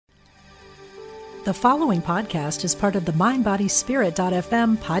The following podcast is part of the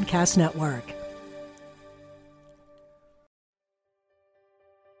MindBodySpirit.fm podcast network.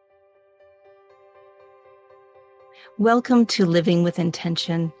 Welcome to Living with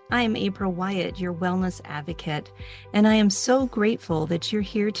Intention. I am April Wyatt, your wellness advocate, and I am so grateful that you're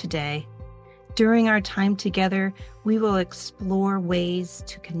here today. During our time together, we will explore ways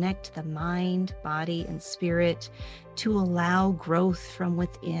to connect the mind, body, and spirit to allow growth from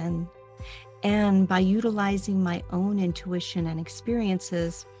within. And by utilizing my own intuition and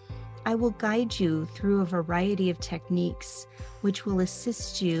experiences, I will guide you through a variety of techniques which will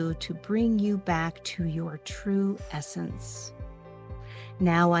assist you to bring you back to your true essence.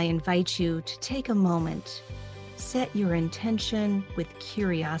 Now I invite you to take a moment, set your intention with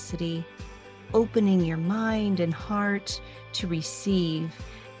curiosity, opening your mind and heart to receive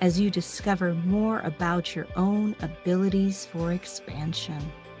as you discover more about your own abilities for expansion.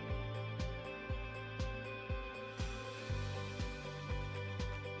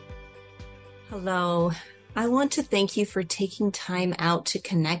 Hello. I want to thank you for taking time out to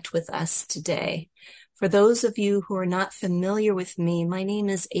connect with us today. For those of you who are not familiar with me, my name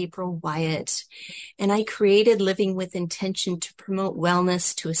is April Wyatt, and I created Living with Intention to promote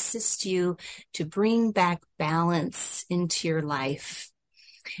wellness, to assist you to bring back balance into your life.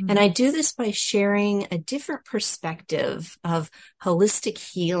 And I do this by sharing a different perspective of holistic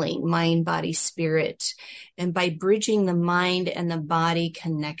healing, mind, body, spirit, and by bridging the mind and the body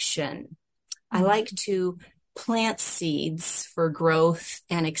connection. I like to plant seeds for growth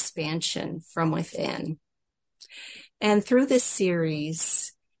and expansion from within. And through this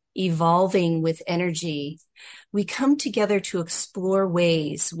series, Evolving with Energy, we come together to explore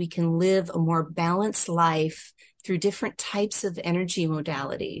ways we can live a more balanced life through different types of energy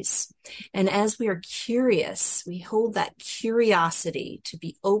modalities. And as we are curious, we hold that curiosity to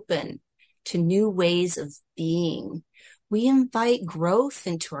be open to new ways of being. We invite growth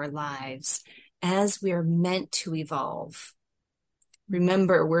into our lives as we are meant to evolve.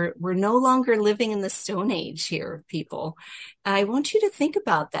 Remember, we're no longer living in the Stone Age here, people. I want you to think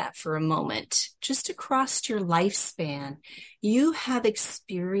about that for a moment. Just across your lifespan, you have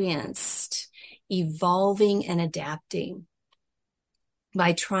experienced evolving and adapting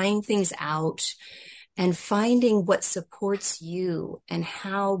by trying things out and finding what supports you and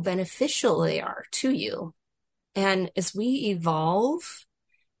how beneficial they are to you. And as we evolve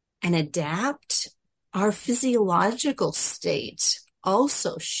and adapt, our physiological state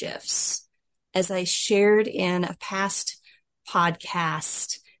also shifts. As I shared in a past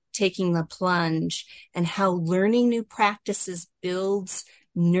podcast, Taking the Plunge, and how learning new practices builds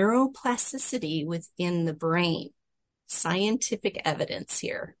neuroplasticity within the brain. Scientific evidence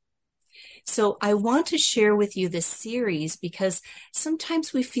here. So I want to share with you this series because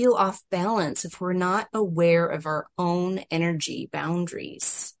sometimes we feel off balance if we're not aware of our own energy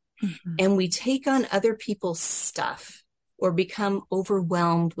boundaries. And we take on other people's stuff or become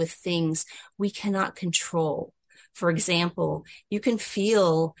overwhelmed with things we cannot control. For example, you can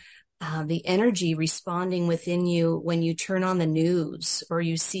feel the energy responding within you when you turn on the news or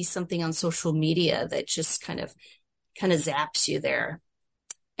you see something on social media that just kind of zaps you there.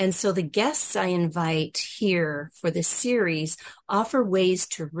 And so the guests I invite here for this series offer ways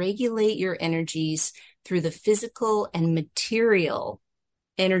to regulate your energies through the physical and material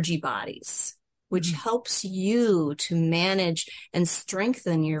energy bodies, which helps you to manage and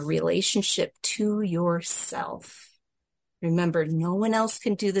strengthen your relationship to yourself. Remember, no one else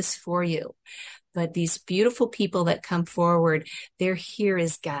can do this for you, but these beautiful people that come forward, they're here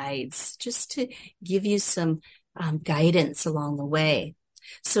as guides, just to give you some guidance along the way.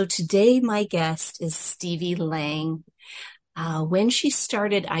 So today, my guest is Stevie Lang. When she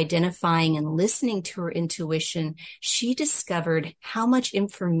started identifying and listening to her intuition, she discovered how much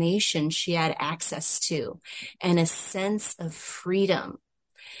information she had access to and a sense of freedom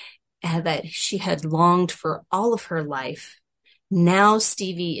that she had longed for all of her life. Now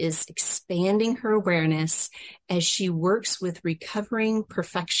Stevie is expanding her awareness as she works with recovering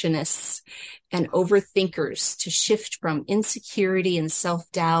perfectionists and overthinkers to shift from insecurity and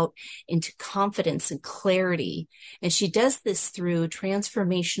self-doubt into confidence and clarity. And she does this through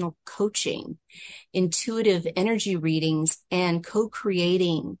transformational coaching, intuitive energy readings, and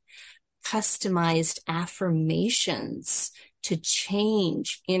co-creating customized affirmations to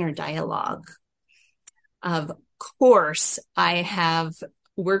change inner dialogue. Of course, I have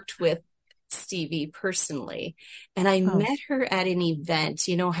worked with Stevie personally, and I Oh, met her at an event.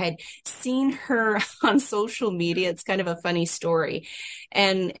 Had seen her on social media. It's kind of a funny story,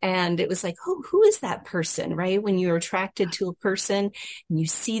 and it was like, who is that person, right? When you're attracted to a person, and you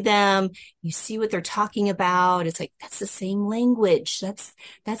see them, you see what they're talking about. It's like that's the same language. That's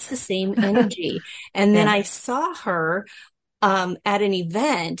the same energy. And then yeah. I saw her at an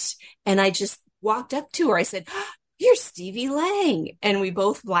event, and I just walked up to her. I said, "You're Stevie Lang." And we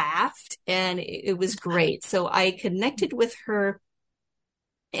both laughed, and it was great. So I connected with her,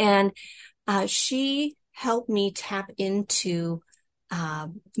 and she helped me tap into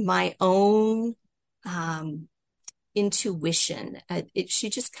my own um, intuition. She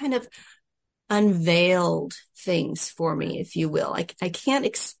just kind of unveiled things for me, if you will. I can't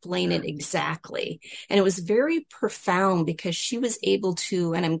explain it exactly. And it was very profound because she was able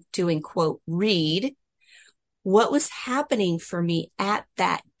to, and I'm doing quote, read what was happening for me at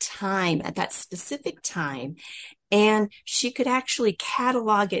that time, at that specific time. And she could actually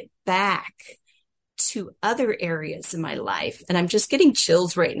catalog it back to other areas in my life. And I'm just getting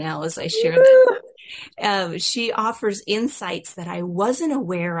chills right now as I share that. She offers insights that I wasn't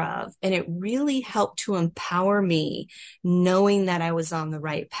aware of, and it really helped to empower me, knowing that I was on the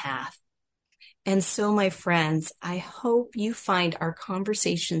right path. And so, my friends, I hope you find our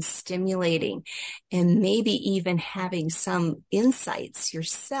conversation stimulating and maybe even having some insights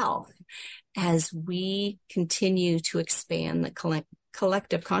yourself as we continue to expand the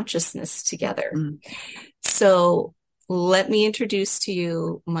collective consciousness together. So let me introduce to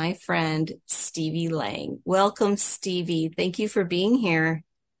you my friend, Stevie Lang. Welcome, Stevie. Thank you for being here.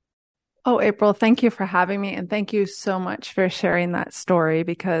 Oh, April, thank you for having me. And thank you so much for sharing that story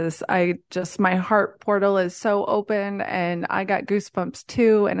because my heart portal is so open and I got goosebumps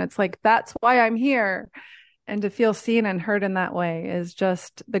too. And it's like, that's why I'm here. And to feel seen and heard in that way is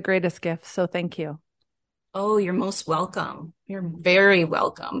just the greatest gift. So thank you. Oh, you're most welcome. You're very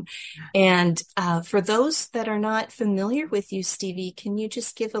welcome. And for those that are not familiar with you, Stevie, can you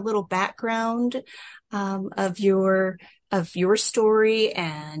just give a little background of your story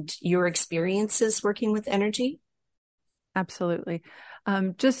and your experiences working with energy? Absolutely.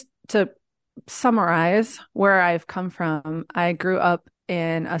 Just to summarize where I've come from, I grew up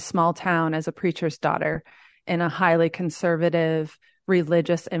in a small town as a preacher's daughter in a highly conservative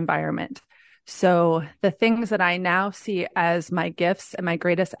religious environment. So the things that I now see as my gifts and my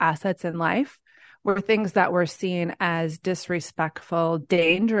greatest assets in life were things that were seen as disrespectful,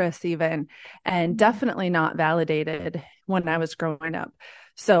 dangerous even, and definitely not validated when I was growing up.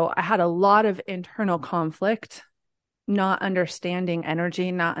 So I had a lot of internal conflict, not understanding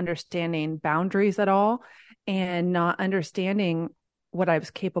energy, not understanding boundaries at all, and not understanding what I was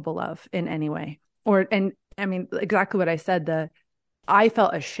capable of in any way. And I mean, exactly what I said, I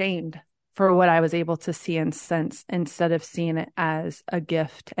felt ashamed for what I was able to see and sense instead of seeing it as a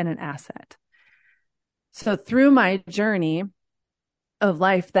gift and an asset. So through my journey of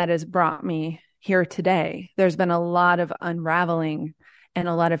life that has brought me here today, there's been a lot of unraveling and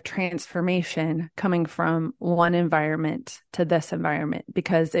a lot of transformation coming from one environment to this environment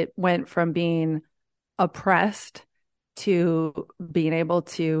because it went from being oppressed to being able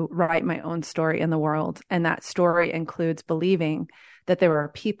to write my own story in the world. And that story includes believing that there are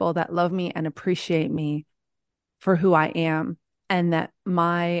people that love me and appreciate me for who I am, and that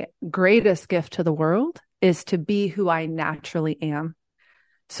my greatest gift to the world is to be who I naturally am.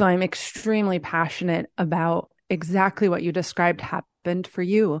 So I'm extremely passionate about exactly what you described happened for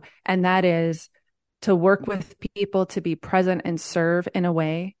you. And that is to work with people to be present and serve in a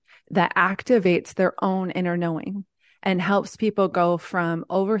way that activates their own inner knowing and helps people go from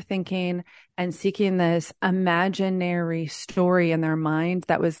overthinking and seeking this imaginary story in their mind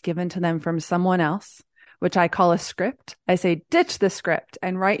that was given to them from someone else, which I call a script. I say, ditch the script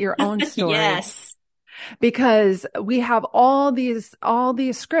and write your own story. Yes. Because we have all these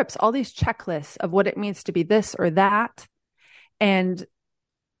scripts, all these checklists of what it means to be this or that. And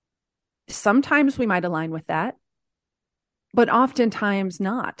sometimes we might align with that, but oftentimes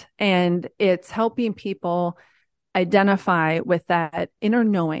not. And it's helping people identify with that inner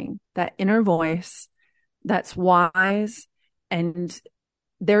knowing, that inner voice that's wise and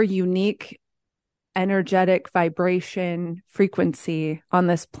their unique energetic vibration frequency on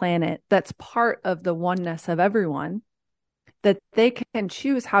this planet that's part of the oneness of everyone, that they can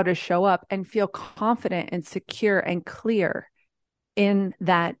choose how to show up and feel confident and secure and clear in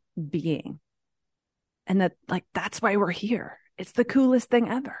that being. And that's why we're here. It's the coolest thing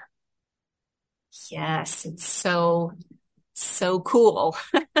ever. Yes, it's so cool.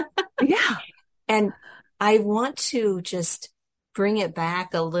 Yeah. And I want to just bring it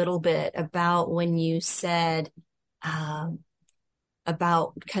back a little bit about when you said um,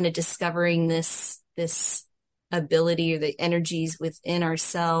 about kind of discovering this ability or the energies within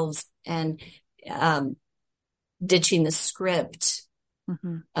ourselves and um, ditching the script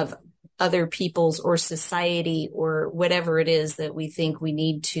of other people's or society or whatever it is that we think we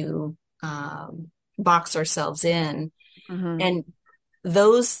need to box ourselves in. And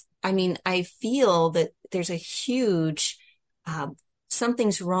those, I mean, I feel that there's a huge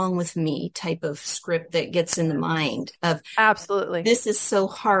something's wrong with me type of script that gets in the mind of Absolutely. this is so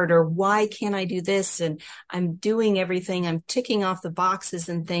hard, or why can't I do this? And I'm doing everything, I'm ticking off the boxes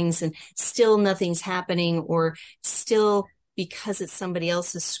and things, and still nothing's happening, or still because it's somebody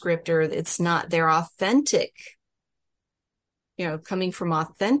else's script or it's not their authentic, coming from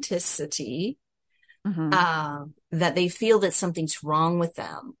authenticity, that they feel that something's wrong with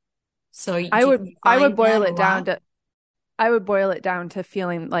them. So I would boil it down to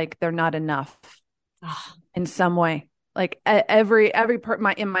feeling like they're not enough in some way. Like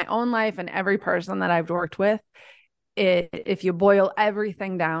in my own life and every person that I've worked with, if you boil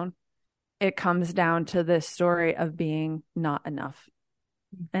everything down, it comes down to this story of being not enough,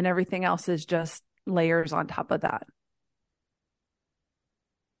 and everything else is just layers on top of that.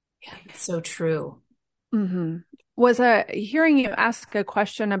 Yeah, it's so true. Was hearing you ask a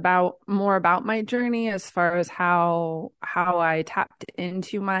question more about my journey as far as how I tapped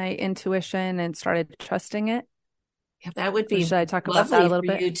into my intuition and started trusting it. Yeah, that would be should I talk about that a little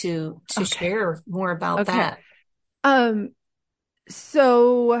bit? You to share more about that.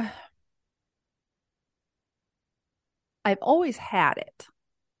 So I've always had it.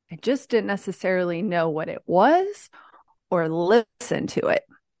 I just didn't necessarily know what it was or listen to it.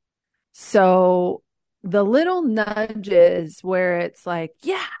 So the little nudges where it's like,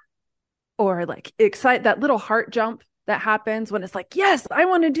 yeah, or like that little heart jump that happens when it's like, yes, I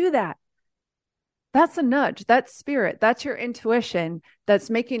want to do that. That's a nudge. That's spirit. That's your intuition that's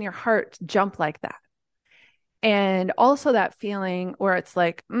making your heart jump like that. And also that feeling where it's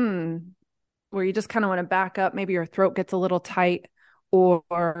like, where you just kind of want to back up. Maybe your throat gets a little tight,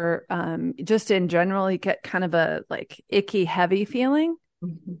 or just in general, you get kind of a like icky, heavy feeling.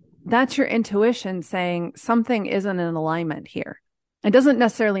 That's your intuition saying something isn't in alignment here. It doesn't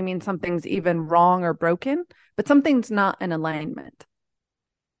necessarily mean something's even wrong or broken, but something's not in alignment.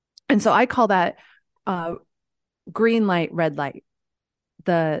 And so I call that green light, red light.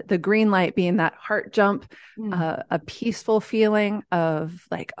 The green light being that heart jump, a peaceful feeling of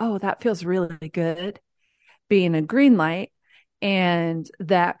like, oh, that feels really good, being a green light, and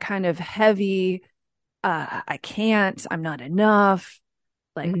that kind of heavy, I'm not enough,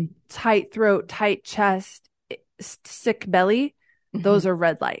 like tight throat, tight chest, sick belly. Those are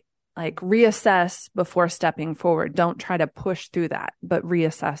red light. Like reassess before stepping forward. Don't try to push through that, but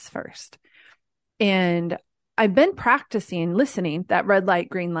reassess first. And I've been practicing listening that red light,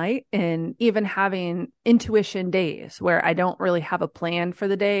 green light, and even having intuition days where I don't really have a plan for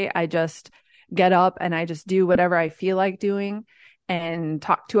the day. I just get up and I just do whatever I feel like doing and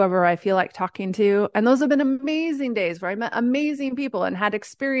talk to whoever I feel like talking to. And those have been amazing days where I met amazing people and had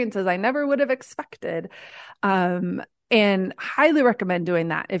experiences I never would have expected. And highly recommend doing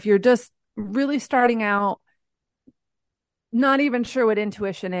that. If you're just really starting out, not even sure what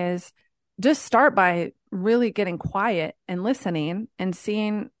intuition is, just start by really getting quiet and listening and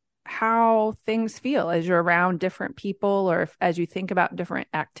seeing how things feel as you're around different people or as you think about different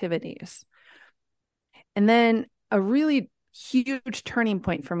activities. And then a really huge turning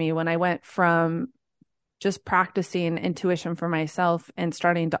point for me when I went from just practicing intuition for myself and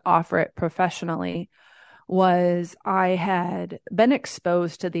starting to offer it professionally was I had been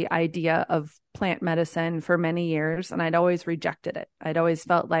exposed to the idea of plant medicine for many years, and I'd always rejected it. I'd always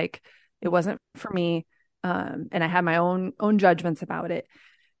felt like it wasn't for me, and I had my own judgments about it.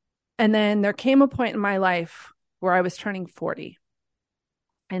 And then there came a point in my life where I was turning 40,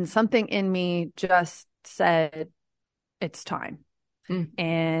 and something in me just said, it's time.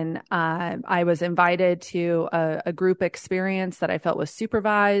 And I was invited to a group experience that I felt was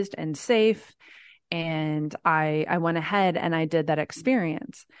supervised and safe. And I went ahead and I did that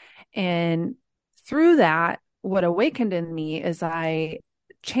experience. And through that, what awakened in me is I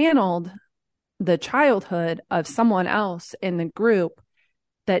channeled the childhood of someone else in the group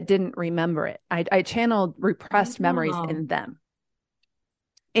that didn't remember it. I channeled repressed memories in them.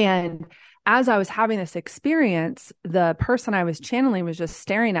 And as I was having this experience, the person I was channeling was just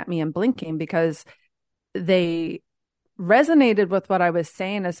staring at me and blinking because they resonated with what I was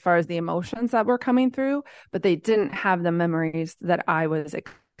saying as far as the emotions that were coming through, but they didn't have the memories that I was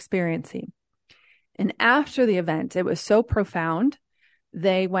experiencing. And after the event, it was so profound.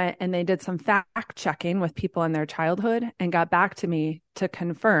 They went and they did some fact checking with people in their childhood and got back to me to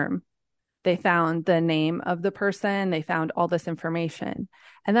confirm. They found the name of the person. They found all this information.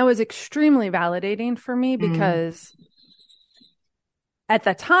 And that was extremely validating for me because at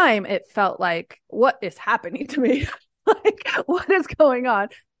the time it felt like, what is happening to me? Like, what is going on?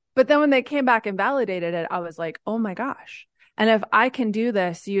 But then when they came back and validated it, I was like, oh my gosh. And if I can do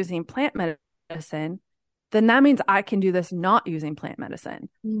this using plant medicine, then that means I can do this not using plant medicine.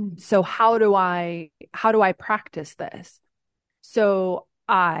 So how do I practice this? So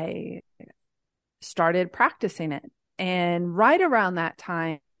I started practicing it. And right around that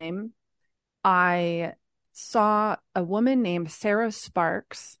time, I saw a woman named Sarah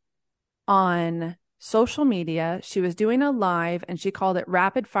Sparks on social media. She was doing a live and she called it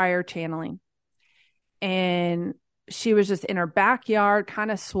rapid fire channeling. And she was just in her backyard,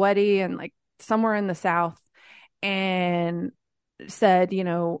 kind of sweaty and like somewhere in the South, and said,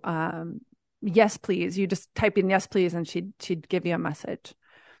 yes, please. You just type in yes, please, and she'd give you a message.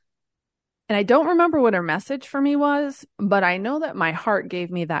 And I don't remember what her message for me was, but I know that my heart gave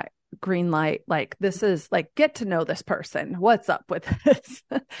me that green light. Like, this is like, get to know this person. What's up with this?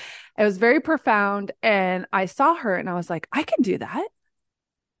 It was very profound. And I saw her and I was like, I can do that.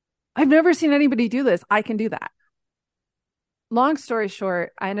 I've never seen anybody do this. I can do that. Long story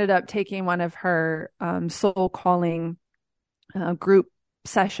short, I ended up taking one of her soul calling group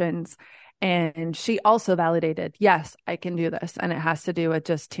sessions. And she also validated, yes, I can do this. And it has to do with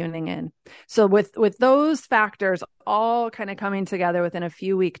just tuning in. So with those factors all kind of coming together within a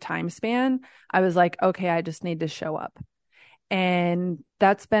few week time span, I was like, okay, I just need to show up. And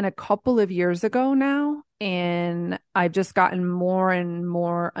that's been a couple of years ago now. And I've just gotten more and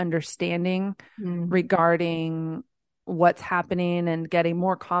more understanding regarding what's happening and getting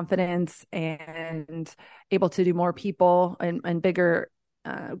more confidence and able to do more people and bigger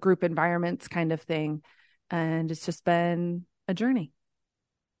group environments kind of thing. And it's just been a journey.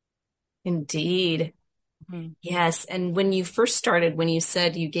 Indeed. Yes. And when you first started, when you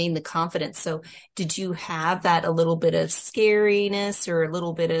said you gained the confidence, so did you have that a little bit of scariness or a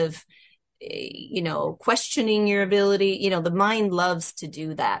little bit of, questioning your ability? The mind loves to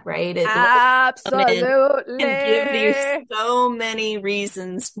do that, right? It Absolutely. and give you so many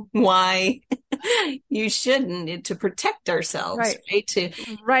reasons why you shouldn't, to protect ourselves,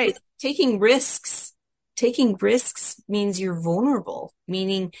 right? Taking risks means you're vulnerable,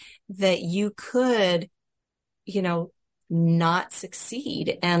 meaning that you could, not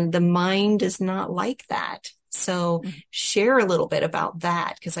succeed. And the mind does not like that. So share a little bit about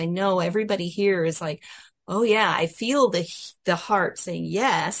that, because I know everybody here is like, oh yeah, I feel the heart saying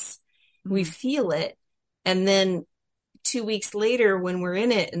yes, we feel it. And then 2 weeks later when we're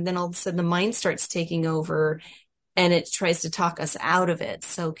in it, and then all of a sudden the mind starts taking over and it tries to talk us out of it.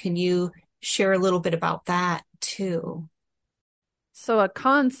 So can you share a little bit about that too? So a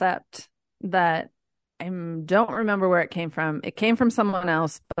concept that I don't remember where it came from. It came from someone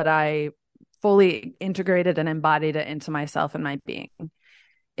else, but I fully integrated and embodied it into myself and my being,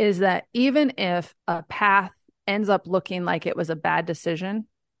 is that even if a path ends up looking like it was a bad decision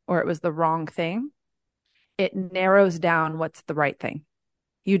or it was the wrong thing, it narrows down what's the right thing.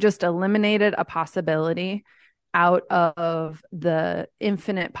 You just eliminated a possibility out of the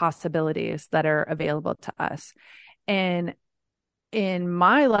infinite possibilities that are available to us. And in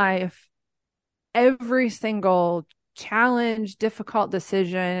my life, every single challenge, difficult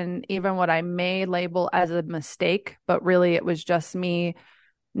decision, even what I may label as a mistake, but really it was just me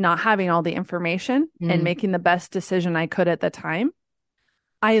not having all the information and making the best decision I could at the time,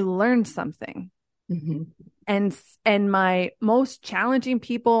 I learned something. And my most challenging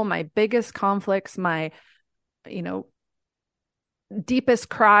people, my biggest conflicts, my, deepest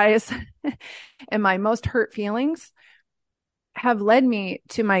cries and my most hurt feelings have led me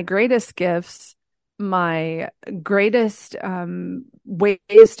to my greatest gifts, my greatest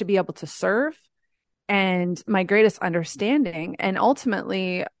ways to be able to serve, and my greatest understanding, and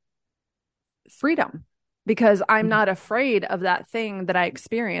ultimately freedom, because I'm not afraid of that thing that I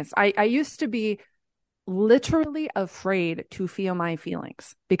experienced. I used to be literally afraid to feel my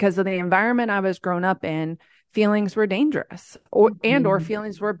feelings because of the environment I was grown up in. Feelings were dangerous or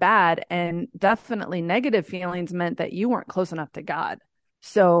feelings were bad, and definitely negative feelings meant that you weren't close enough to God.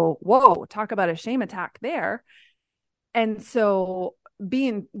 So, whoa, talk about a shame attack there. And so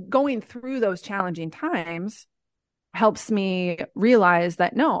going through those challenging times helps me realize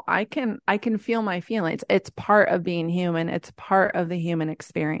that no, I can feel my feelings. It's part of being human. It's part of the human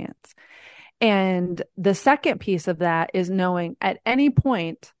experience. And the second piece of that is knowing at any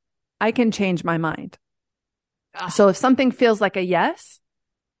point I can change my mind. Ah, So if something feels like a yes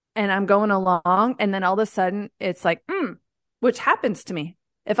and I'm going along and then all of a sudden it's like, which happens to me.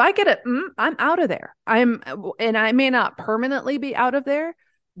 If I get it, I'm out of there. And I may not permanently be out of there,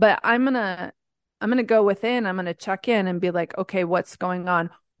 but I'm going to go within, I'm going to check in and be like, okay, what's going on?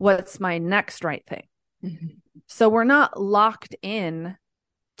 What's my next right thing? mm-hmm. So we're not locked in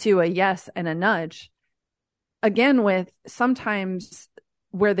to a yes and a nudge. Again, with sometimes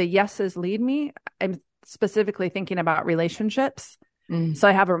where the yeses lead me, I'm specifically thinking about relationships. So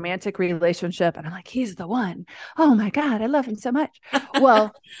I have a romantic relationship and I'm like, he's the one. Oh my God, I love him so much.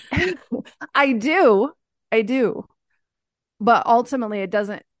 Well, I do. But ultimately, it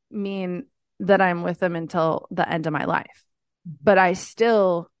doesn't mean that I'm with him until the end of my life. But I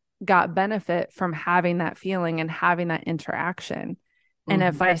still got benefit from having that feeling and having that interaction. And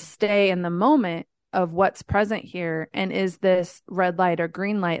if I stay in the moment of what's present here and is this red light or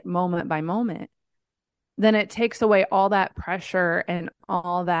green light moment by moment, then it takes away all that pressure and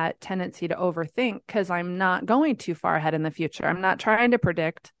all that tendency to overthink because I'm not going too far ahead in the future. I'm not trying to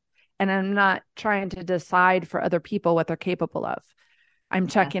predict and I'm not trying to decide for other people what they're capable of. I'm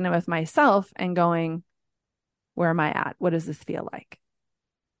checking in with myself and going, where am I at? What does this feel like?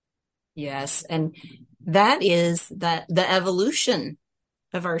 Yes. And that is the evolution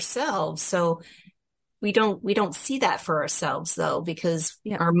of ourselves. So we don't see that for ourselves though, because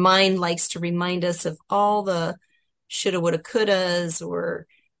our mind likes to remind us of all the shoulda, woulda, couldas, or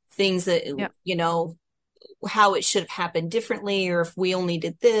things that, how it should have happened differently, or if we only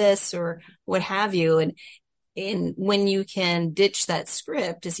did this or what have you. And when you can ditch that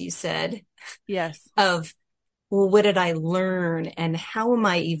script, as you said, yes, of, well, what did I learn and how am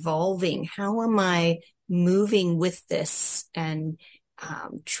I evolving? How am I moving with this and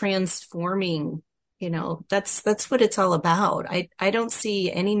transforming? That's what it's all about. I don't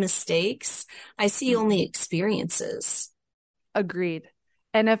see any mistakes. I see only experiences. Agreed.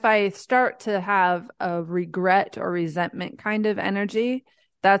 And if I start to have a regret or resentment kind of energy,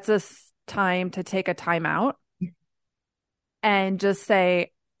 that's a time to take a time out and just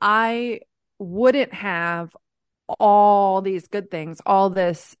say, I wouldn't have all these good things, all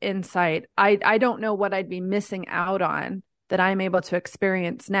this insight. I don't know what I'd be missing out on that I'm able to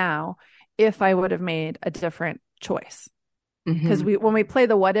experience now if I would have made a different choice. Because when we play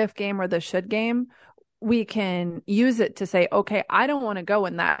the what if game or the should game, we can use it to say, okay, I don't want to go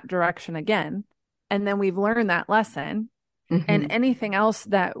in that direction again. And then we've learned that lesson. And anything else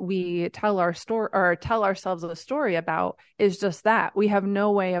that we tell our story or tell ourselves a story about is just that. We have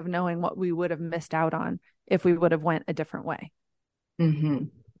no way of knowing what we would have missed out on if we would have went a different way.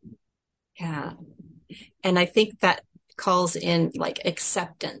 Yeah. And I think that calls in like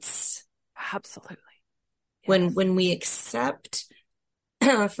acceptance. Absolutely. Yes. When we accept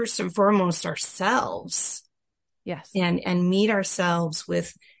first and foremost ourselves. Yes. And meet ourselves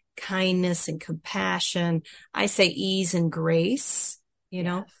with kindness and compassion. I say ease and grace.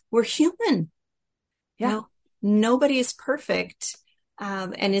 We're human. Yeah. Nobody is perfect.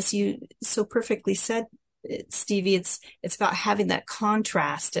 And as you so perfectly said, Stevie, it's about having that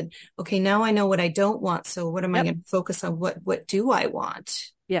contrast and, okay, now I know what I don't want. So what am I going to focus on? What do I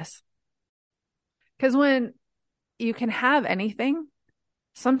want? Yes. Because when you can have anything,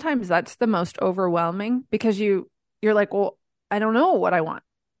 sometimes that's the most overwhelming because you're like, well, I don't know what I want.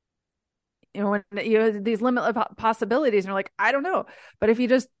 When you have these limitless possibilities and you're like, I don't know. But if you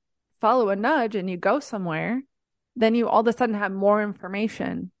just follow a nudge and you go somewhere, then you all of a sudden have more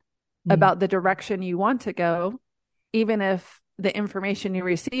information about the direction you want to go, even if the information you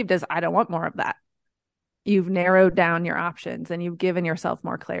received is, I don't want more of that. You've narrowed down your options and you've given yourself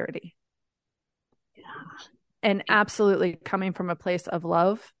more clarity. Yeah. And absolutely coming from a place of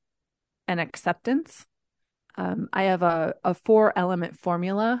love and acceptance. I have a 4-element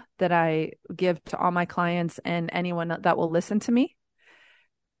formula that I give to all my clients and anyone that will listen to me.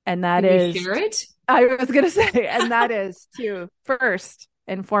 And that Can you share it? I was going to say, and that is to first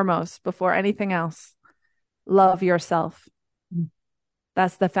and foremost, before anything else, love yourself.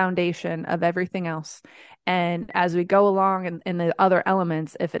 That's the foundation of everything else. And as we go along in the other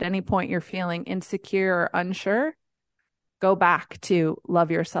elements, if at any point you're feeling insecure or unsure, go back to love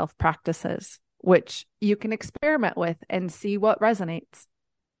yourself practices, which you can experiment with and see what resonates.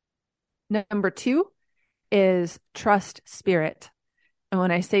 Number 2 is trust spirit. And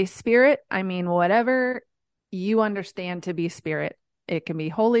when I say spirit, I mean whatever you understand to be spirit. It can be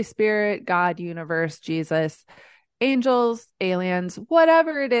Holy Spirit, God, universe, Jesus, angels, aliens,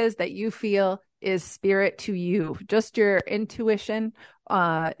 whatever it is that you feel is spirit to you. Just your intuition.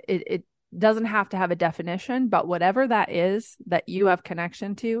 Doesn't have to have a definition, but whatever that is that you have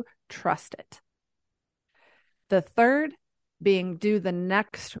connection to, trust it. The third being do the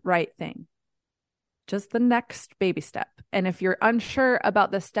next right thing, just the next baby step. And if you're unsure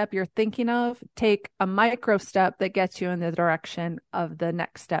about the step you're thinking of, take a micro step that gets you in the direction of the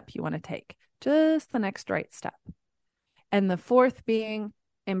next step you want to take, just the next right step. And the fourth being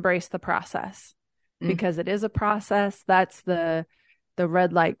embrace the process, because it is a process. That's the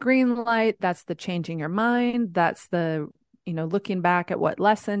red light, green light. That's the changing your mind. That's the, looking back at what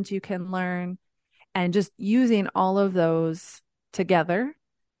lessons you can learn, and just using all of those together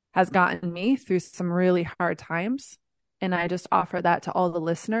has gotten me through some really hard times. And I just offer that to all the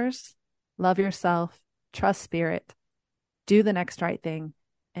listeners. Love yourself, trust spirit, do the next right thing,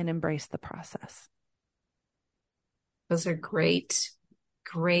 and embrace the process. Those are great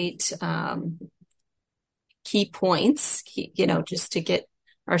key points, just to get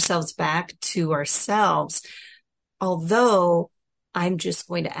ourselves back to ourselves. Although I'm just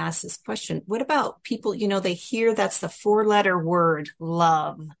going to ask this question. What about people, they hear that's the 4-letter word,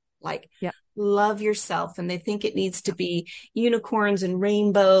 love, love yourself. And they think it needs to be unicorns and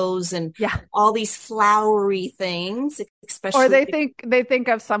rainbows and all these flowery things, especially. Or they think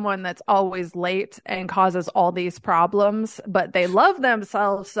of someone that's always late and causes all these problems, but they love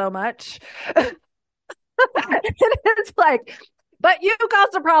themselves so much. It's like, but you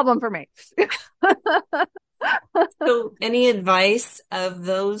caused a problem for me. So any advice of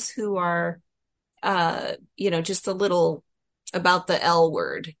those who are, just a little about the L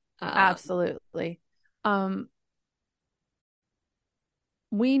word? Absolutely.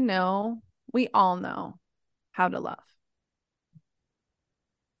 We all know how to love.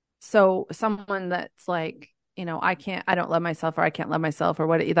 So someone that's like, I don't love myself, or I can't love myself, or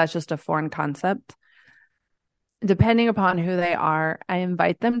what, that's just a foreign concept. Depending upon who they are, I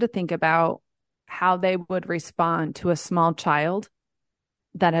invite them to think about how they would respond to a small child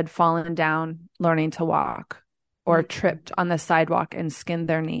that had fallen down learning to walk, or tripped on the sidewalk and skinned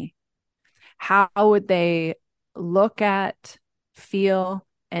their knee. How would they look at, feel,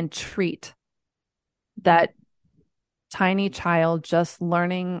 and treat that tiny child just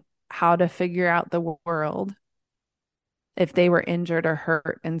learning how to figure out the world if they were injured or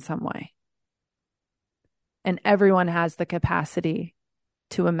hurt in some way? And everyone has the capacity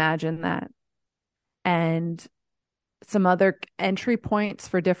to imagine that. And some other entry points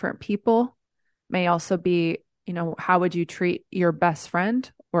for different people may also be, how would you treat your best friend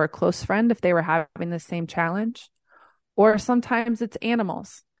or a close friend if they were having the same challenge? Or sometimes it's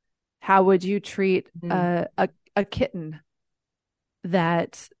animals. How would you treat a kitten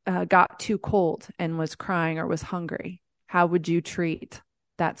that got too cold and was crying or was hungry? How would you treat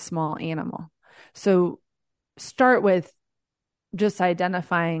that small animal? So start with just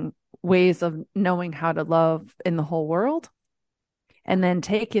identifying ways of knowing how to love in the whole world, and then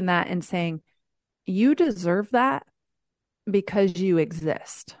taking that and saying, you deserve that because you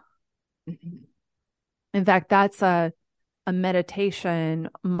exist. In fact, that's a meditation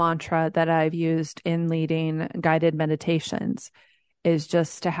mantra that I've used in leading guided meditations, is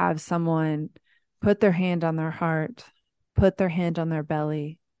just to have someone put their hand on their heart, put their hand on their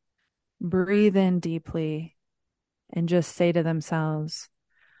belly, breathe in deeply, and just say to themselves,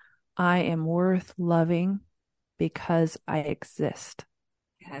 I am worth loving because I exist.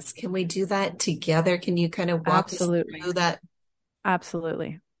 Yes. Can we do that together? Can you kind of walk us through that?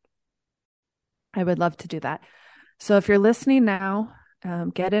 Absolutely. I would love to do that. So if you're listening now,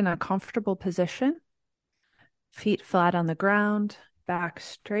 get in a comfortable position, feet flat on the ground, back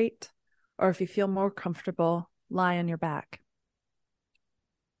straight, or if you feel more comfortable, lie on your back.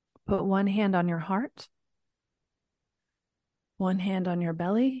 Put one hand on your heart, one hand on your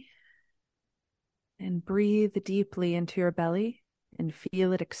belly, and breathe deeply into your belly and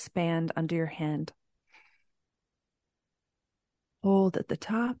feel it expand under your hand. Hold at the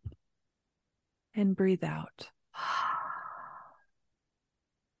top and breathe out.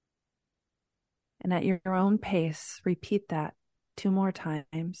 And at your own pace, repeat that 2 more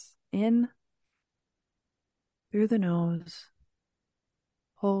times. In through the nose,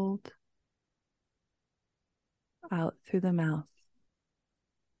 hold out through the mouth.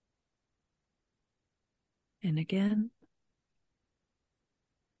 And again.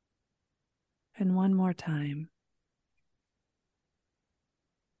 And one more time.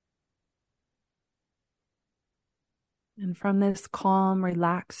 And from this calm,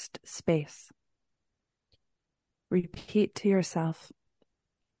 relaxed space, repeat to yourself,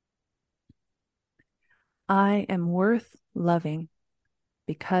 I am worth loving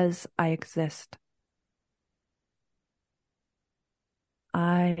because I exist.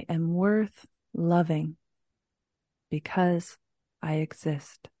 I am worth loving because I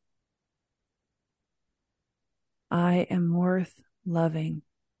exist. I am worth loving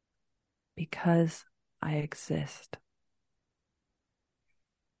because I exist.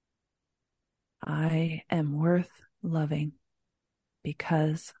 I am worth loving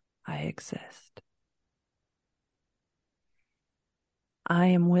because I exist. I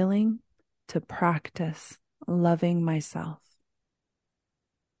am willing to practice loving myself.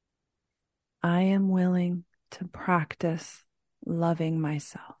 I am willing to practice loving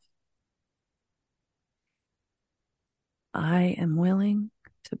myself. I am willing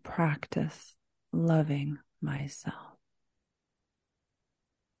to practice loving myself.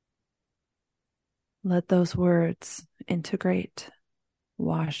 Let those words integrate,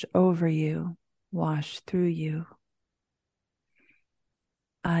 wash over you, wash through you.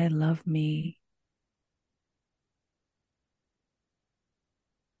 I love me.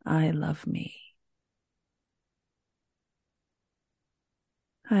 I love me.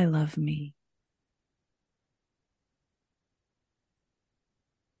 I love me.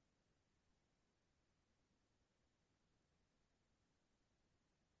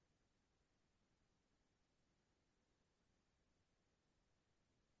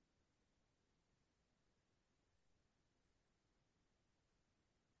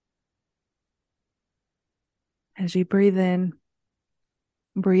 As you breathe in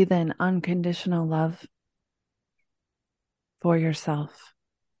unconditional love for yourself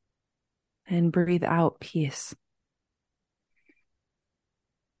and breathe out peace.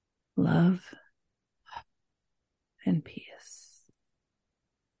 Love and peace.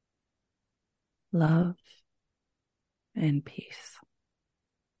 Love and peace.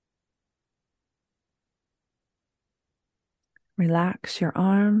 Relax your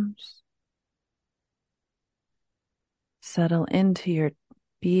arms. Settle into your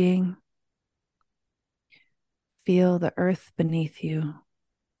being. Feel the earth beneath you.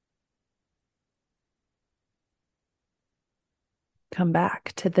 Come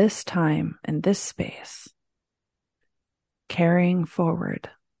back to this time and this space, carrying forward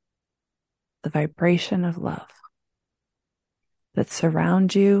the vibration of love that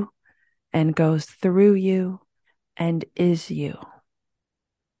surrounds you and goes through you and is you.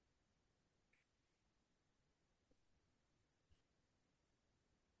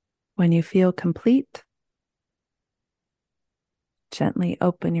 When you feel complete, gently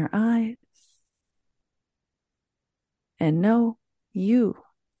open your eyes and know you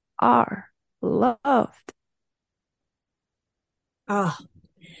are loved. Oh,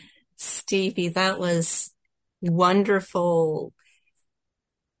 Stevie, that was wonderful.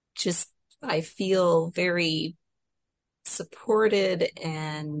 Just, I feel very supported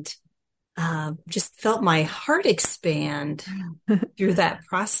and just felt my heart expand through that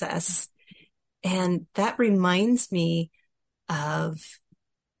process. And that reminds me of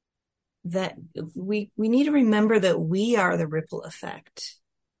that we need to remember that we are the ripple effect.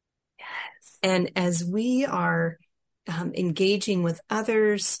 Yes. And as we are engaging with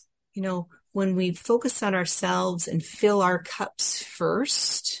others, when we focus on ourselves and fill our cups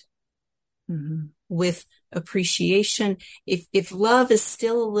first with appreciation, if love is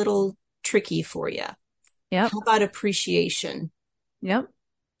still a little tricky for you, how about appreciation? Yep.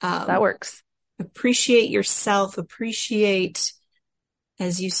 That works. Appreciate yourself, appreciate,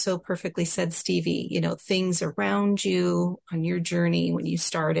 as you so perfectly said, Stevie, things around you on your journey when you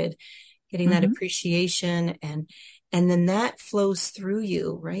started, getting that appreciation and then that flows through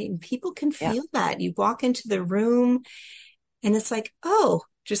you, right? And people can feel that. You walk into the room and it's like, oh,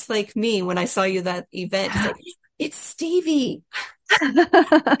 just like me when I saw you that event, it's like, it's Stevie.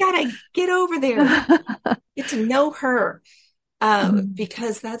 Gotta get over there, get to know her.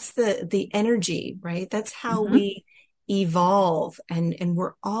 Because that's the energy, right? That's how we evolve and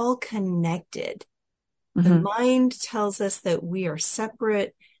we're all connected. The mind tells us that we are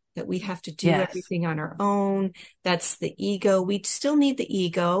separate, that we have to do everything on our own. That's the ego. We still need the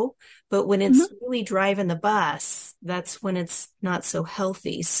ego, but when it's really driving the bus, that's when it's not so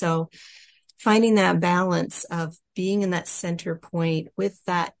healthy. So finding that balance of being in that center point with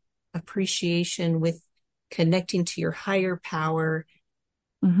that appreciation, with connecting to your higher power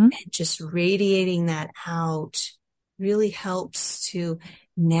and just radiating that out really helps to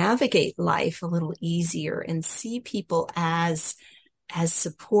navigate life a little easier and see people as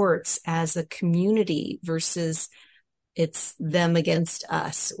supports, as a community versus it's them against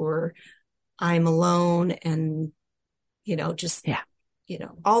us or I'm alone and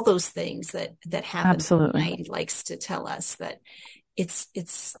all those things that happen. Absolutely. The mind likes to tell us that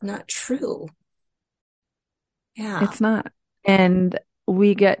it's not true. Yeah. It's not. And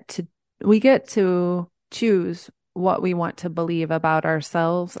we get to choose what we want to believe about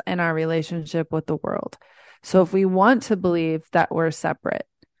ourselves and our relationship with the world. So if we want to believe that we're separate,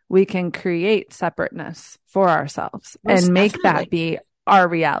 we can create separateness for ourselves and make that be our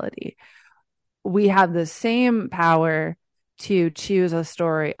reality. We have the same power to choose a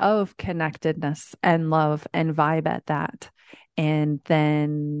story of connectedness and love and vibe at that. And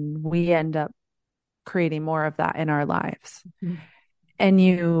then we end up creating more of that in our lives. Mm-hmm. And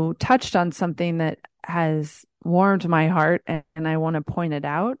you touched on something that has warmed my heart, and I want to point it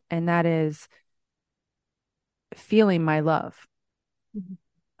out, and that is feeling my love. Mm-hmm.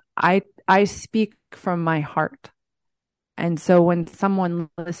 I speak from my heart. And so when someone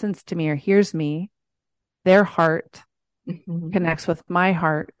listens to me or hears me, their heart connects with my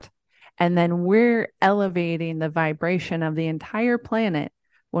heart. And then we're elevating the vibration of the entire planet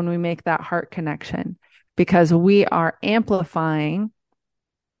when we make that heart connection, because we are amplifying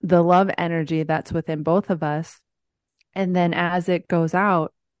the love energy that's within both of us. And then as it goes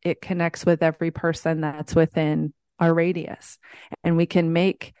out, it connects with every person that's within our radius. And we can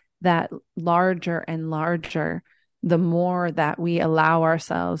make that larger and larger the more that we allow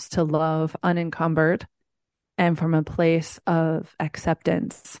ourselves to love unencumbered and from a place of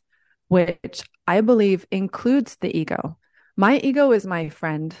acceptance, which I believe includes the ego. My ego is my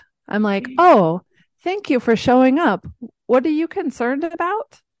friend. I'm like, oh, thank you for showing up. What are you concerned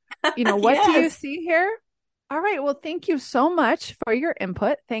about? You know, what do you see here? All right. Well, thank you so much for your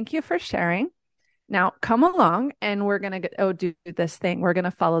input. Thank you for sharing. Now come along and we're going to do this thing. We're going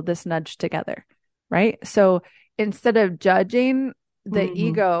to follow this nudge together. Right. So instead of judging the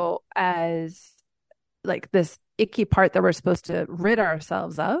ego as like this icky part that we're supposed to rid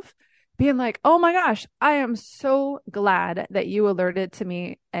ourselves of, being like, oh my gosh, I am so glad that you alerted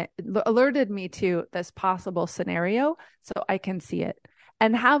me to this possible scenario so I can see it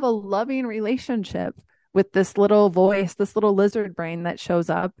and have a loving relationship with this little voice, this little lizard brain that shows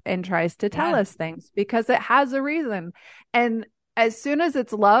up and tries to tell us things because it has a reason. And as soon as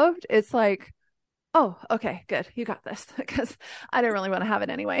it's loved, it's like, oh, okay, good. You got this, because I didn't really want to have it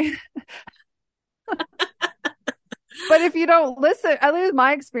anyway. But if you don't listen, at least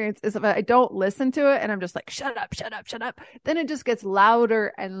my experience is if I don't listen to it and I'm just like, shut up, shut up, shut up, then it just gets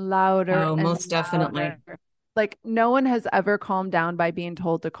louder and louder. Oh, and most louder. Definitely. Like no one has ever calmed down by being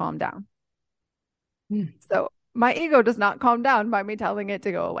told to calm down. So my ego does not calm down by me telling it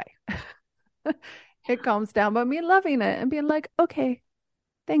to go away. It calms down by me loving it and being like, okay,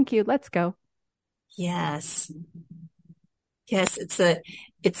 thank you. Let's go. Yes. Yes.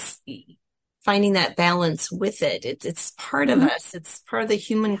 It's finding that balance with it. It's part of us. It's part of the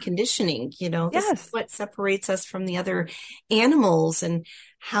human conditioning. You know, this is what separates us from the other animals and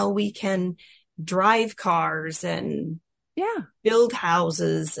how we can drive cars and build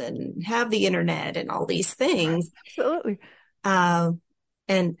houses and have the internet and all these things. Absolutely.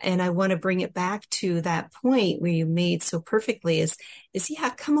 And I want to bring it back to that point where you made so perfectly is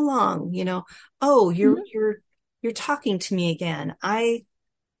come along, you know, oh, you're talking to me again.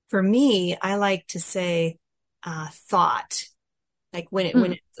 For me, I like to say, thought, like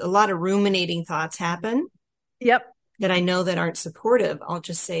when a lot of ruminating thoughts happen. Yep. That I know that aren't supportive. I'll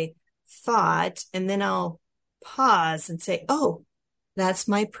just say thought, and then I'll pause and say, oh, that's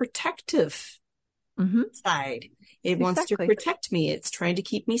my protective side. It wants to protect me. It's trying to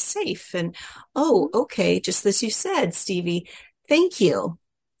keep me safe. And, oh, okay. Just as you said, Stevie, thank you.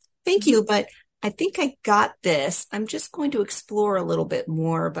 Thank you. But I think I got this. I'm just going to explore a little bit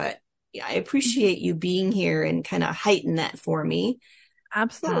more, but I appreciate you being here and kind of heighten that for me.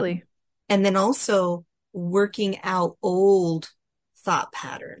 Absolutely. And then also working out old thought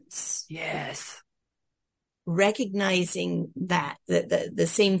patterns. Yes. Recognizing that the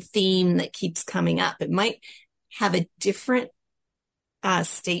same theme that keeps coming up. It might have a different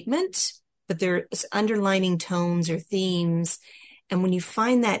statement, but there's underlining tones or themes. And when you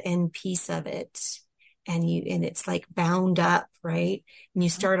find that end piece of it and it's like bound up, right? And you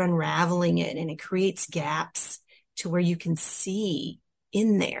start unraveling it and it creates gaps to where you can see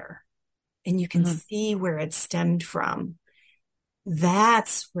in there and you can see where it stemmed from.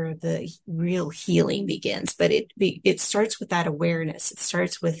 That's where the real healing begins. But it starts with that awareness. It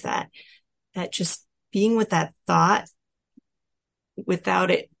starts with that just being with that thought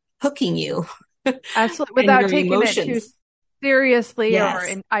without it hooking you. Absolutely. Without taking emotions. It too seriously or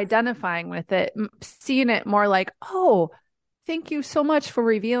in identifying with it, seeing it more like, oh, thank you so much for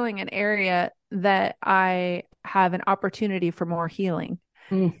revealing an area that I have an opportunity for more healing.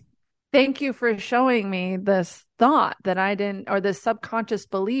 Thank you for showing me this thought that I didn't, or this subconscious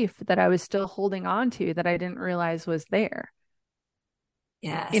belief that I was still holding on to that I didn't realize was there.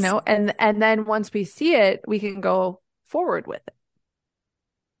 Yes. and then once we see it, we can go forward with it.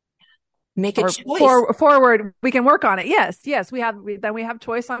 Make a Or choice. forward, we can work on it. Yes, then we have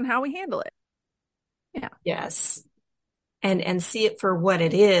choice on how we handle it. Yeah. Yes. And see it for what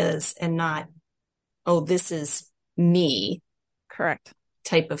it is and not, oh, this is me Correct.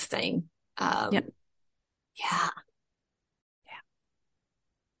 type of thing. Yeah. Yeah.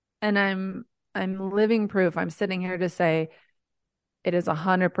 And I'm living proof. I'm sitting here to say it is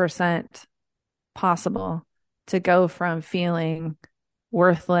 100% possible to go from feeling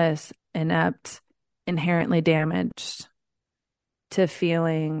worthless, inept, inherently damaged to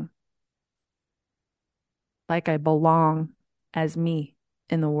feeling like I belong as me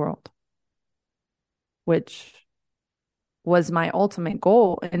in the world, which was my ultimate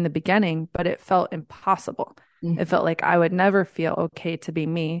goal in the beginning, but it felt impossible. Mm-hmm. It felt like I would never feel okay to be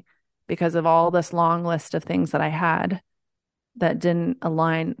me because of all this long list of things that I had that didn't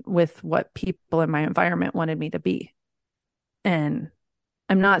align with what people in my environment wanted me to be. And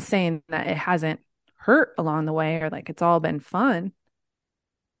I'm not saying that it hasn't hurt along the way or like it's all been fun,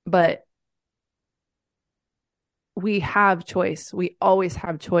 but we have choice. We always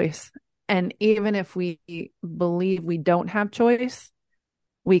have choice. And even if we believe we don't have choice,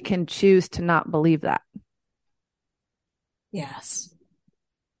 we can choose to not believe that. Yes.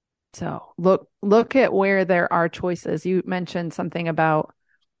 So look at where there are choices. You mentioned something about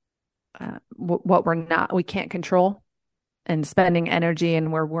what we can't control, and spending energy,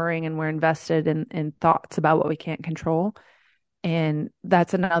 and we're worrying and we're invested in thoughts about what we can't control. And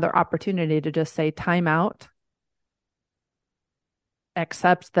that's another opportunity to just say time out,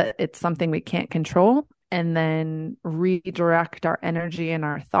 accept that it's something we can't control, and then redirect our energy and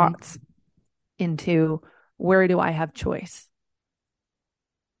our thoughts into where do I have choice?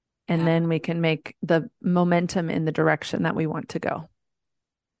 And then we can make the momentum in the direction that we want to go.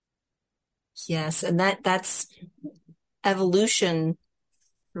 Yes. And that's evolution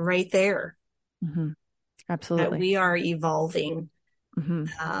right there. Mm-hmm. Absolutely. That we are evolving,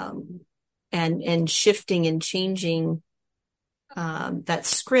 and shifting and changing. That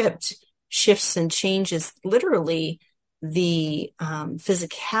script shifts and changes literally the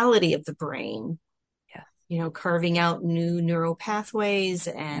physicality of the brain. Carving out new neural pathways,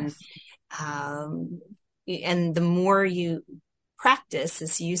 and the more you practice,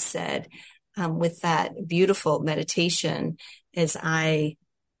 as you said, with that beautiful meditation,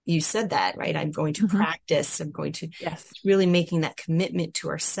 you said that, right? I'm going to practice. I'm going to really making that commitment to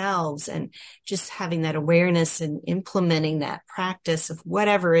ourselves, and just having that awareness and implementing that practice of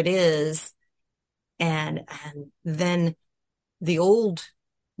whatever it is. And then the old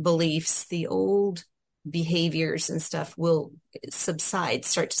beliefs, the old behaviors and stuff will start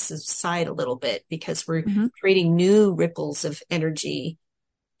to subside a little bit, because we're creating new ripples of energy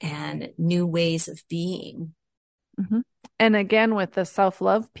and new ways of being. And again, with the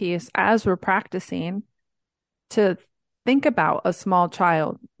self-love piece, as we're practicing, to think about a small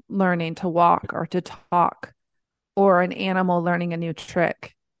child learning to walk or to talk, or an animal learning a new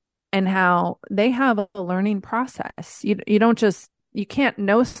trick, and how they have a learning process. You can't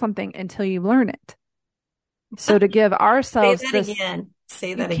know something until you learn it. So to give ourselves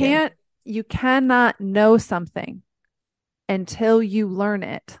Say that again. You cannot know something until you learn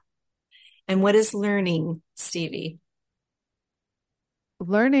it. And what is learning, Stevie?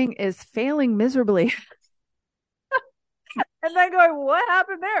 Learning is failing miserably. And then going, what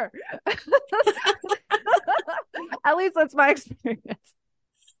happened there? At least that's my experience.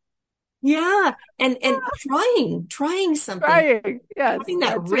 Yeah. And trying something. Having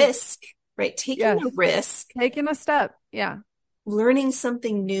that risk, right? Taking a risk. Taking a step. Yeah. Learning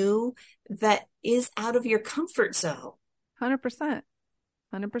something new that is out of your comfort zone. 100%.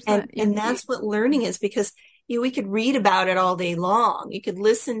 100%. And that's what learning is, because we could read about it all day long. You could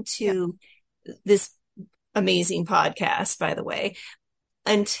listen to this amazing podcast, by the way,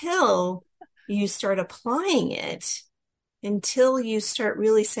 until you start applying it, until you start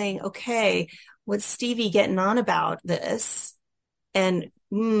really saying, okay, what's Stevie getting on about this? And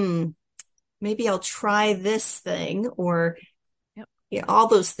maybe I'll try this thing, or all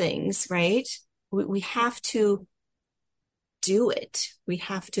those things, right? We have to do it. We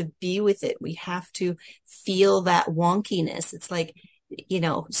have to be with it. We have to feel that wonkiness. It's like,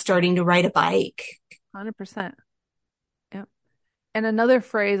 starting to ride a bike. 100%. Yep. And another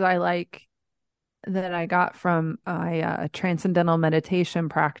phrase I like that I got from a transcendental meditation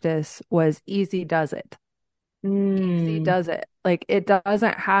practice was easy does it. Easy does it. Like, it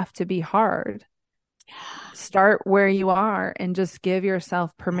doesn't have to be hard. Start where you are and just give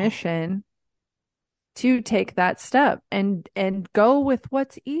yourself permission to take that step and go with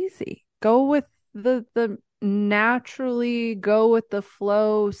what's easy. Go with the naturally go with the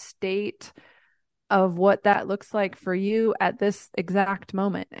flow state of what that looks like for you at this exact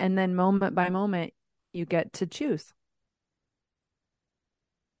moment. And then moment by moment, you get to choose.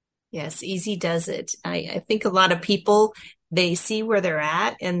 Yes, easy does it. I think a lot of people, they see where they're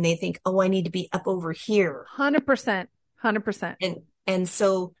at and they think, oh, I need to be up over here. 100%. 100%. And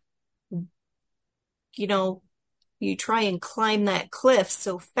so, you know, you try and climb that cliff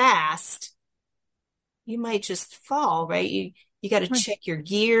so fast, you might just fall, right? You got to check your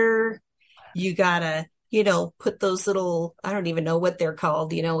gear. You got to, put those little, I don't even know what they're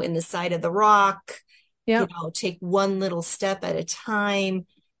called, in the side of the rock, Yeah. Take one little step at a time,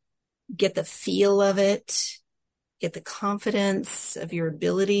 get the feel of it, get the confidence of your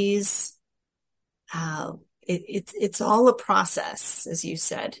abilities. It's all a process, as you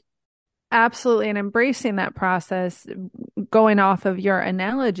said. Absolutely. And embracing that process, going off of your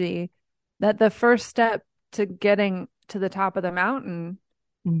analogy, that the first step to getting to the top of the mountain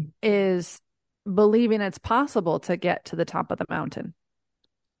is believing it's possible to get to the top of the mountain.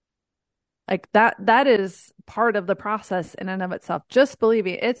 Like that is part of the process in and of itself. Just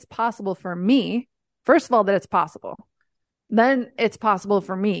believing it's possible for me. First of all, that it's possible. Then it's possible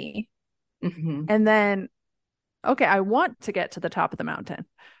for me. Mm-hmm. And then, okay, I want to get to the top of the mountain.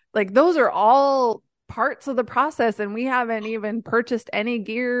 Like those are all parts of the process, and we haven't even purchased any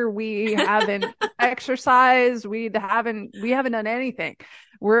gear. We haven't exercised. We haven't done anything.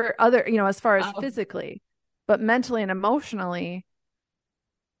 We're as far as physically, but mentally and emotionally,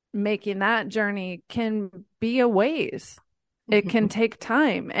 making that journey can be a ways. It can take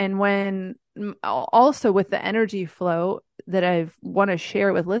time. And when also with the energy flow that I want to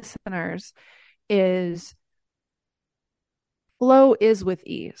share with listeners is flow is with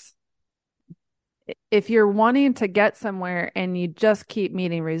ease. If you're wanting to get somewhere and you just keep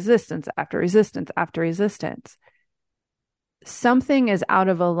meeting resistance after resistance after resistance, something is out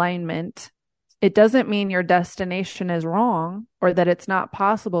of alignment. It doesn't mean your destination is wrong or that it's not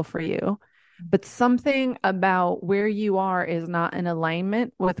possible for you, but something about where you are is not in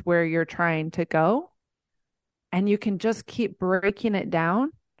alignment with where you're trying to go. And you can just keep breaking it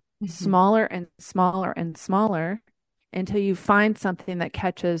down smaller and smaller and smaller until you find something that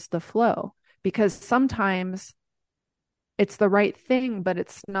catches the flow. Because sometimes it's the right thing, but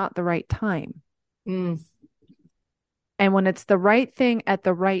it's not the right time. And when it's the right thing at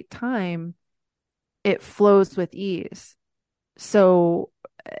the right time, it flows with ease. So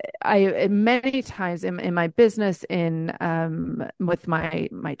I many times in my business, with my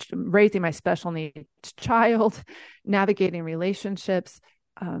raising my special needs child, navigating relationships,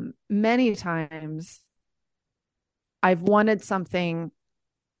 many times I've wanted something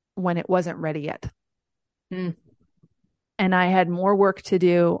when it wasn't ready yet. And I had more work to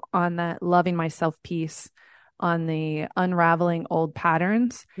do on that loving myself piece, on the unraveling old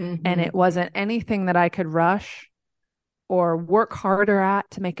patterns. And it wasn't anything that I could rush or work harder at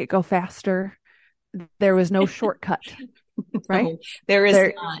to make it go faster. There was no shortcut, right? No, there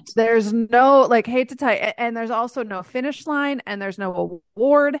is not. There's no, hate to tell you, and there's also no finish line, and there's no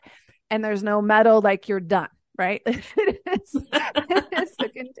award, and there's no medal, you're done, right? It's a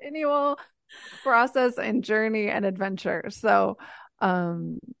continual process and journey and adventure. So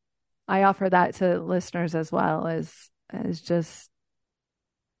I offer that to listeners as well, as just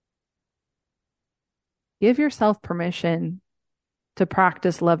give yourself permission to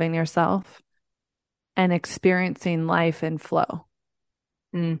practice loving yourself and experiencing life in flow.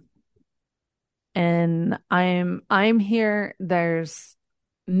 And I'm here. There's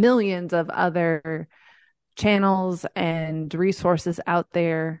millions of other channels and resources out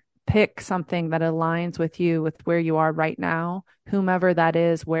there. Pick something that aligns with you, with where you are right now, whomever that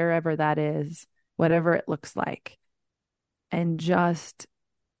is, wherever that is, whatever it looks like. And just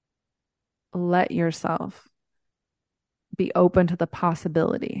let yourself be open to the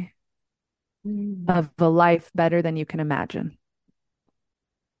possibility of a life better than you can imagine.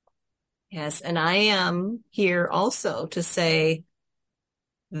 Yes. And I am here also to say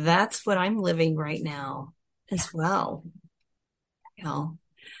that's what I'm living right now as well.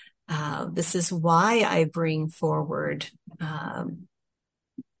 This is why I bring forward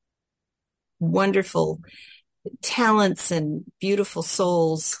wonderful talents and beautiful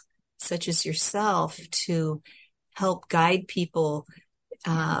souls such as yourself to help guide people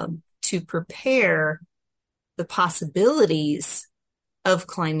to prepare the possibilities of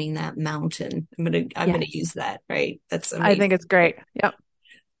climbing that mountain. I'm gonna use that, right? That's amazing. I think it's great. Yep.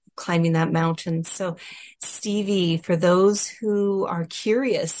 climbing that mountain. So Stevie, for those who are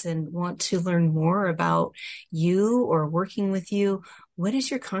curious and want to learn more about you or working with you, what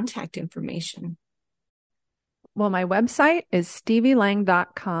is your contact information? Well, my website is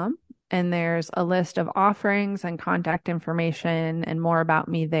stevielang.com, and there's a list of offerings and contact information and more about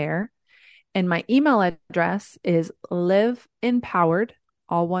me there. And my email address is liveempowered,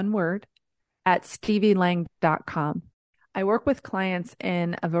 all one word, at stevielang.com. I work with clients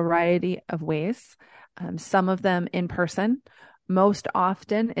in a variety of ways, some of them in person. Most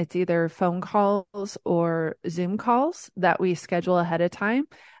often, it's either phone calls or Zoom calls that we schedule ahead of time.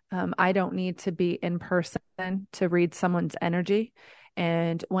 I don't need to be in person to read someone's energy.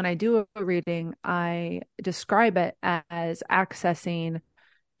 And when I do a reading, I describe it as accessing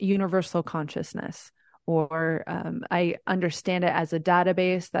universal consciousness, or I understand it as a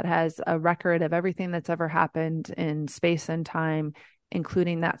database that has a record of everything that's ever happened in space and time,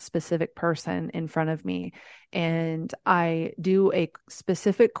 including that specific person in front of me. And I do a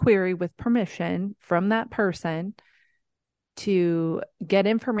specific query with permission from that person to get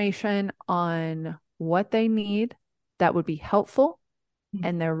information on what they need that would be helpful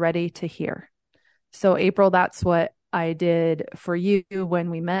and they're ready to hear. So April, that's what I did for you when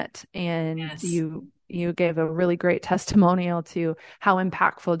we met, and Yes. you gave a really great testimonial to how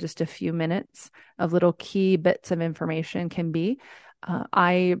impactful just a few minutes of little key bits of information can be.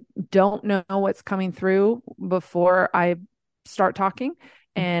 I don't know what's coming through before I start talking,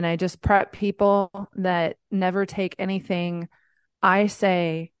 and I just prep people that never take anything I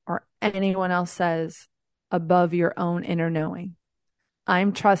say or anyone else says above your own inner knowing.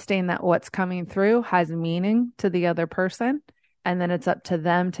 I'm trusting that what's coming through has meaning to the other person, and then it's up to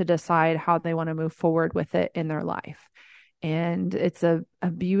them to decide how they want to move forward with it in their life. And it's a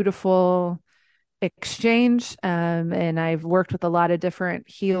beautiful exchange. And I've worked with a lot of different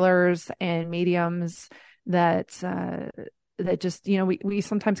healers and mediums that just, we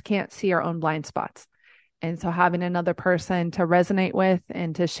sometimes can't see our own blind spots. And so having another person to resonate with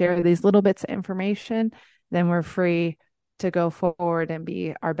and to share these little bits of information, then we're free to go forward and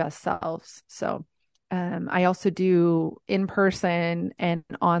be our best selves. So I also do in-person and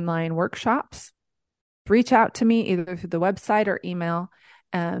online workshops. Reach out to me either through the website or email.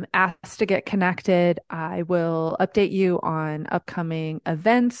 Ask to get connected. I will update you on upcoming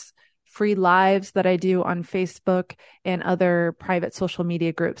events, free lives that I do on Facebook, and other private social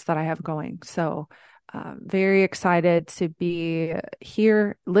media groups that I have going. So very excited to be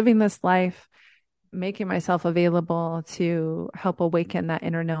here, living this life, making myself available to help awaken that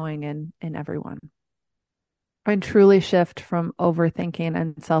inner knowing in everyone. And truly shift from overthinking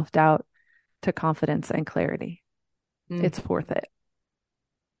and self-doubt to confidence and clarity. It's worth it.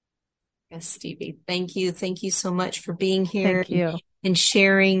 Yes, Stevie. Thank you. Thank you so much for being here. Thank you. And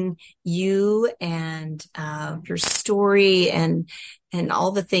sharing you and your story and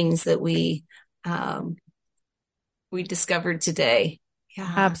all the things that we discovered today.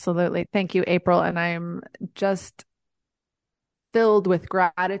 Yeah. Absolutely. Thank you, April. And I'm just filled with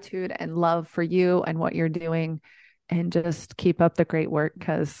gratitude and love for you and what you're doing. And just keep up the great work,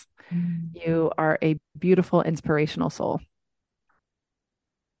 because you are a beautiful, inspirational soul.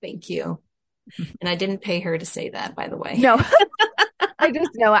 Thank you. And I didn't pay her to say that, by the way. No, I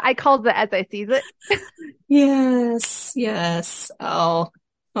just know it. I called it as I sees it. Yes. Yes. Oh,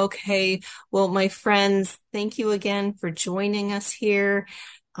 okay. Well, my friends, thank you again for joining us here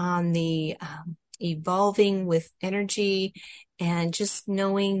on the Evolving with Energy, and just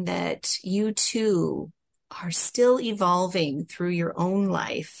knowing that you too are still evolving through your own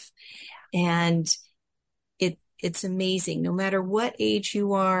life. And it's amazing. No matter what age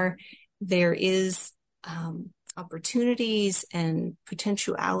you are, there is opportunities and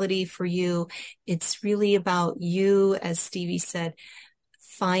potentiality for you. It's really about you, as Stevie said,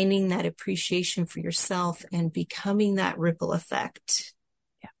 finding that appreciation for yourself and becoming that ripple effect.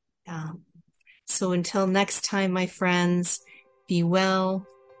 Yeah. So until next time, my friends, be well,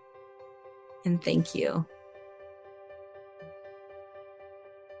 and thank you.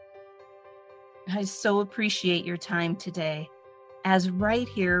 I so appreciate your time today. As right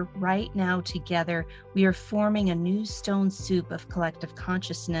here, right now together, we are forming a new stone soup of collective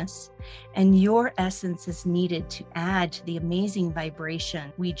consciousness, and your essence is needed to add to the amazing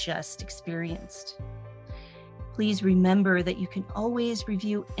vibration we just experienced. Please remember that you can always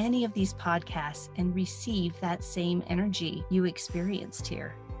review any of these podcasts and receive that same energy you experienced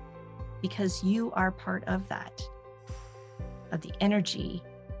here, because you are part of that, of the energy,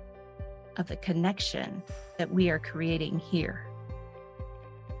 of the connection that we are creating here.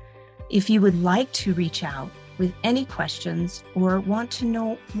 If you would like to reach out with any questions or want to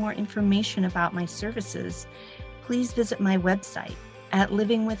know more information about my services, please visit my website at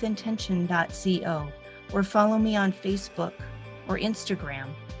livingwithintention.co or follow me on Facebook or Instagram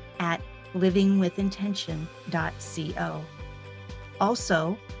at livingwithintention.co.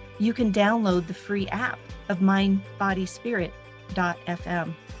 Also, you can download the free app of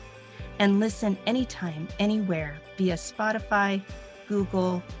mindbodyspirit.fm and listen anytime, anywhere via Spotify,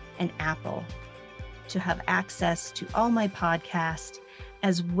 Google, and Apple to have access to all my podcasts,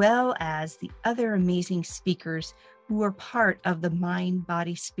 as well as the other amazing speakers who are part of the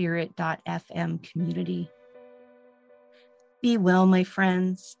mindbodyspirit.fm community. Be well, my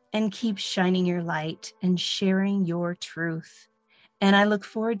friends, and keep shining your light and sharing your truth. And I look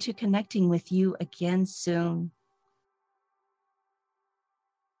forward to connecting with you again soon.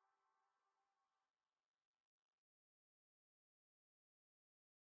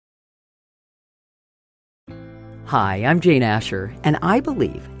 Hi, I'm Jane Asher, and I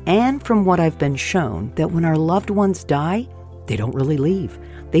believe, and from what I've been shown, that when our loved ones die, they don't really leave.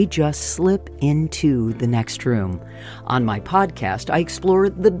 They just slip into the next room. On my podcast, I explore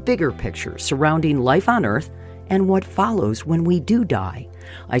the bigger picture surrounding life on Earth and what follows when we do die.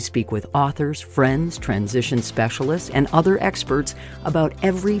 I speak with authors, friends, transition specialists, and other experts about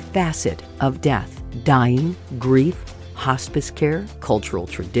every facet of death, dying, grief, hospice care, cultural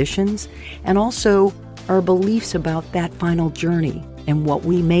traditions, and also our beliefs about that final journey and what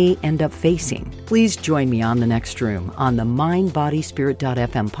we may end up facing. Please join me on The Next Room on the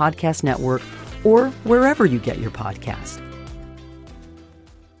mindbodyspirit.fm podcast network or wherever you get your podcasts.